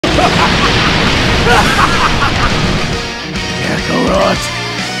Kakarot!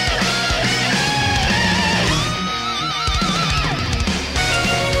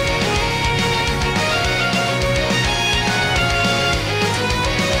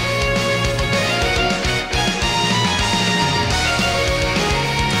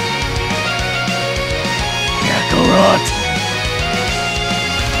 Kakarot!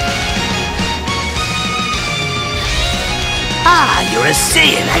 Ah, you're a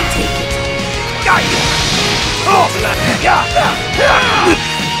Saiyan, I take it. Got you! Oh!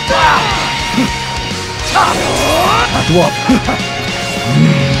 What?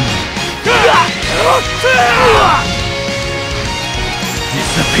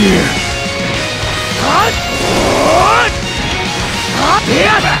 Disappear!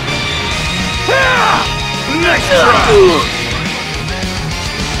 Nice try!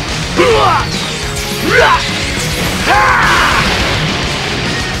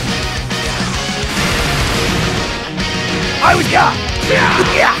 I was got!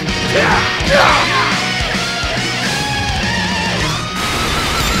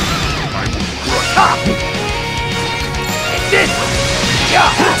 It's it!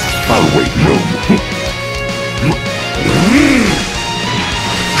 I'll wait, no.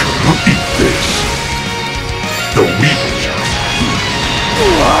 Eat this. The wheat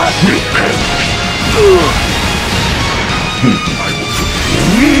will perish. I will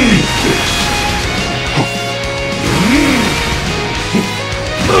eat this.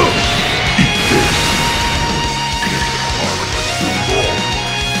 Eat this.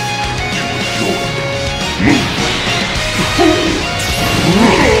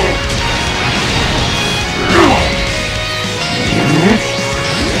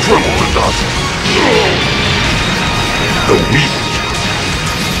 Trouble to dust. The wheat.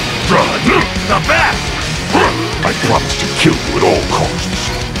 Not bad! I promised to kill you at all costs.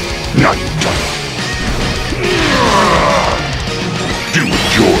 Now you've done it. Do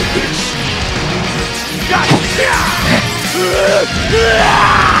enjoy this.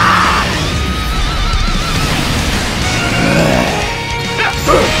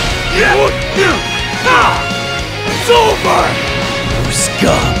 It's over! You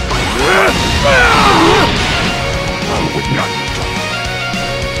scum! I would not have done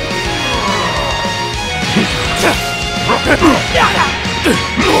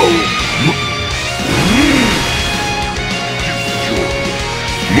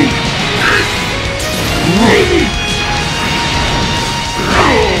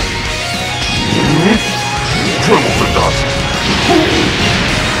Trouble to dust.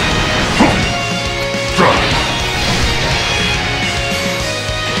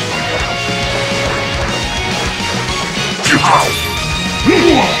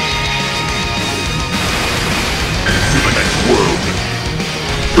 To the next world.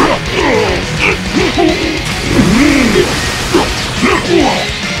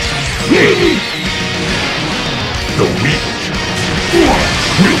 The weak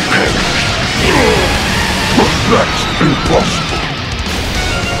will perish. That's impossible.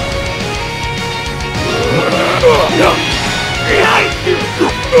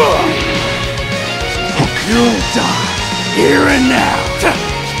 You'll die here and now!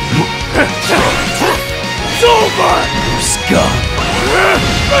 It's over! You scum!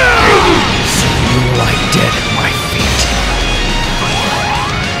 So you lie dead at my feet.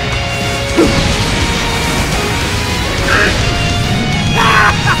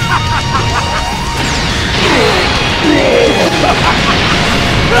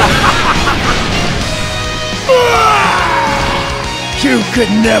 You could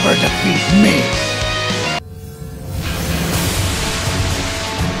never defeat me!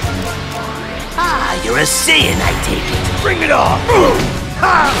 Ah, you're a Saiyan, I take it. Bring it on!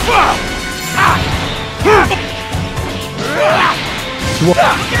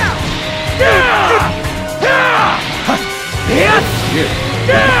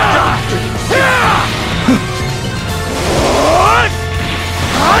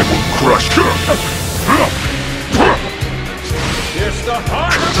 I will crush you. It's the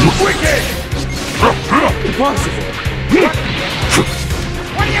heart of the wicked! Impossible!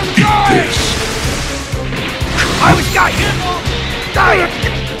 What are you Eat doing? this. I was got you! Die!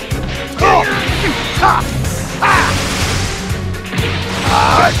 Oh! Ha! Ha!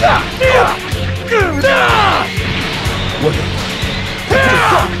 What?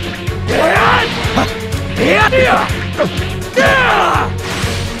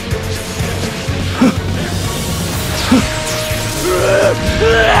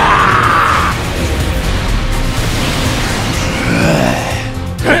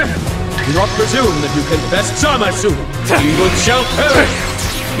 Do not presume that you can best Zamasu. Evil shall perish.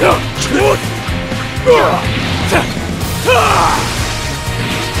 You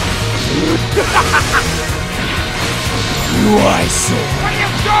eyesore. What are you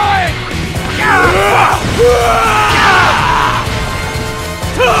doing?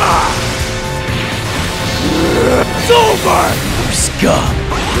 It's over! You scum!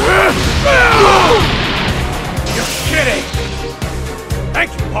 You're kidding! Thank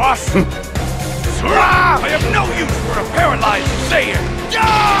you, boss! I have no use for a paralyzed Saiyan!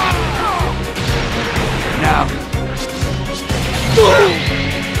 Now...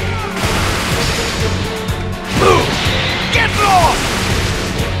 Get lost!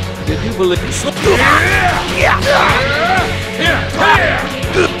 Did you believe it?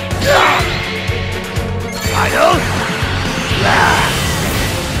 I don't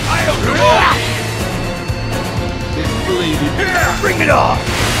Didn't believe it. Bring it on!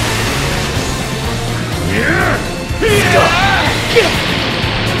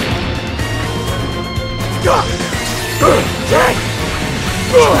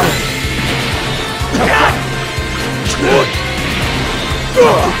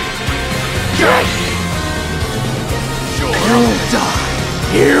 You'll die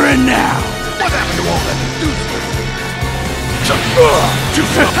here and now. What happened to all that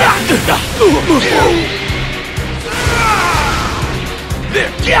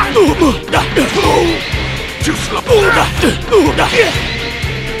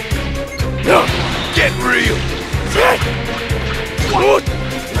Get real!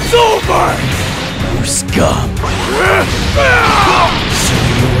 It's over! You scum! So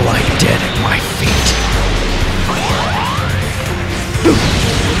you lie dead at my feet.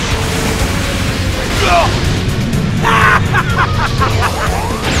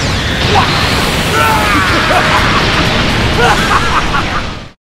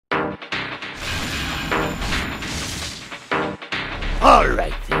 All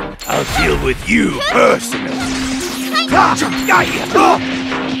right then, I'll deal with you personally. Got you!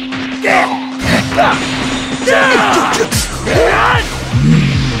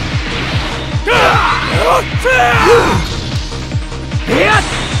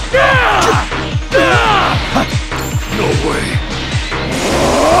 No way.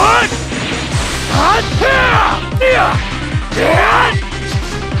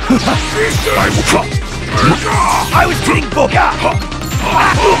 I will come. I was getting booked.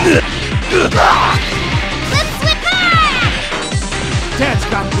 Dad's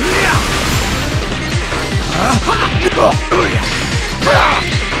got me.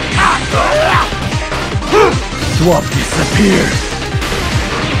 Swap disappear.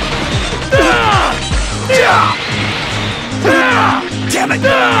 Damn it!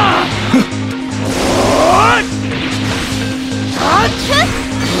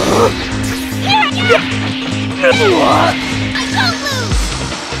 It's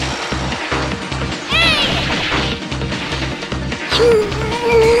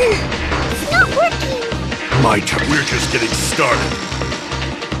not working! My turn. We're just getting started.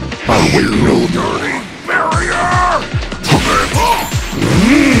 I will know dirty barrier!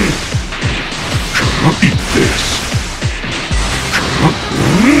 Eat this.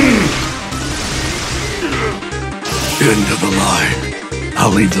 End of the line.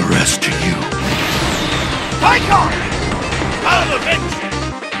 I'll leave the rest to you. Icon! I'll avenge you!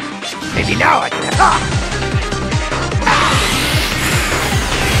 Maybe now I can...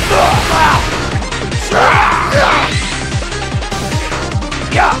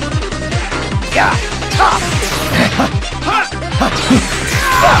 Yeah! Yeah!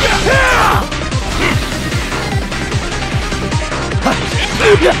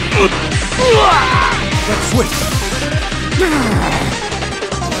 Let's switch.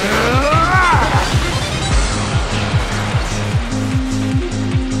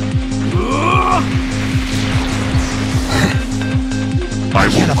 I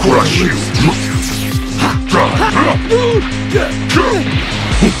will crush you.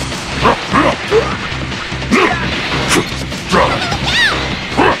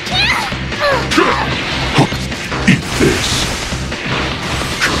 Eat this.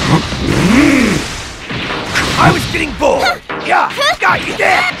 I was getting bored! Yeah! Got you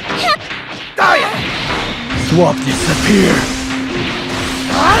there! Swap disappear.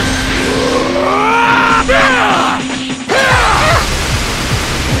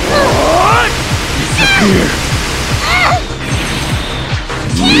 Disappear.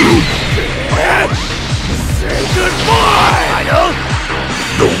 Say goodbye! I don't...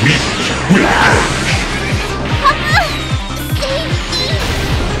 The weak will perish.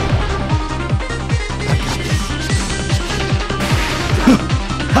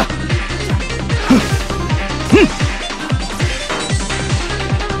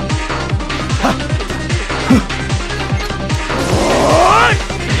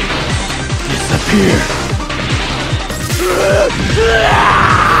 Here.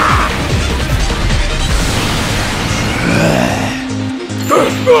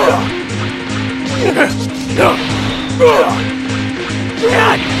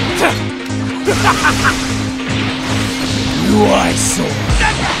 You eyesore.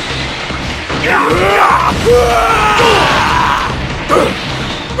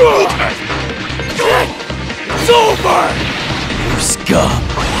 It's over! You scum!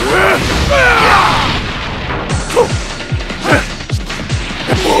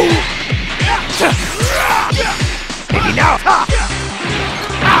 Maybe now!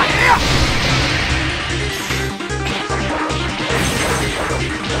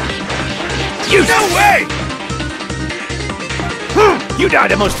 You no way! You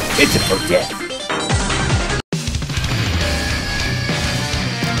died a most pitiful death.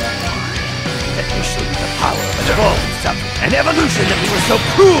 Let me show you the power of an evolved something. An evolution that we were so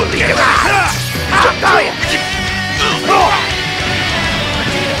cruelly given. Stop dying!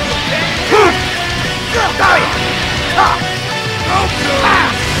 Dying!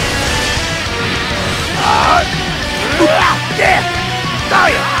 Death!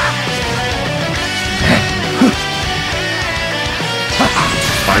 Dying!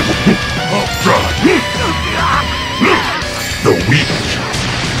 I will try. The weak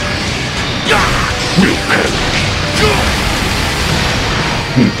will perish.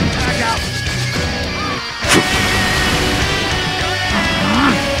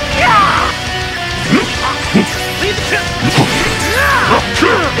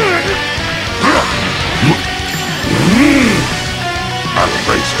 I'll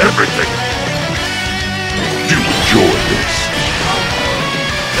erase everything. You enjoy this.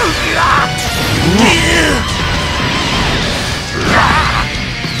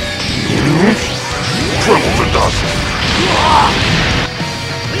 Trouble to dust.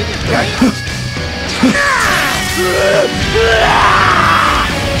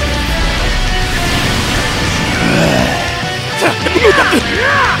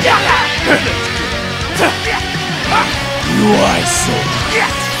 You eyesore.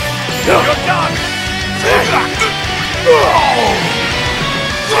 You're done!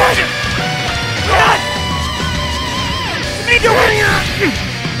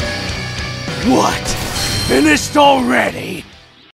 What? Finished already?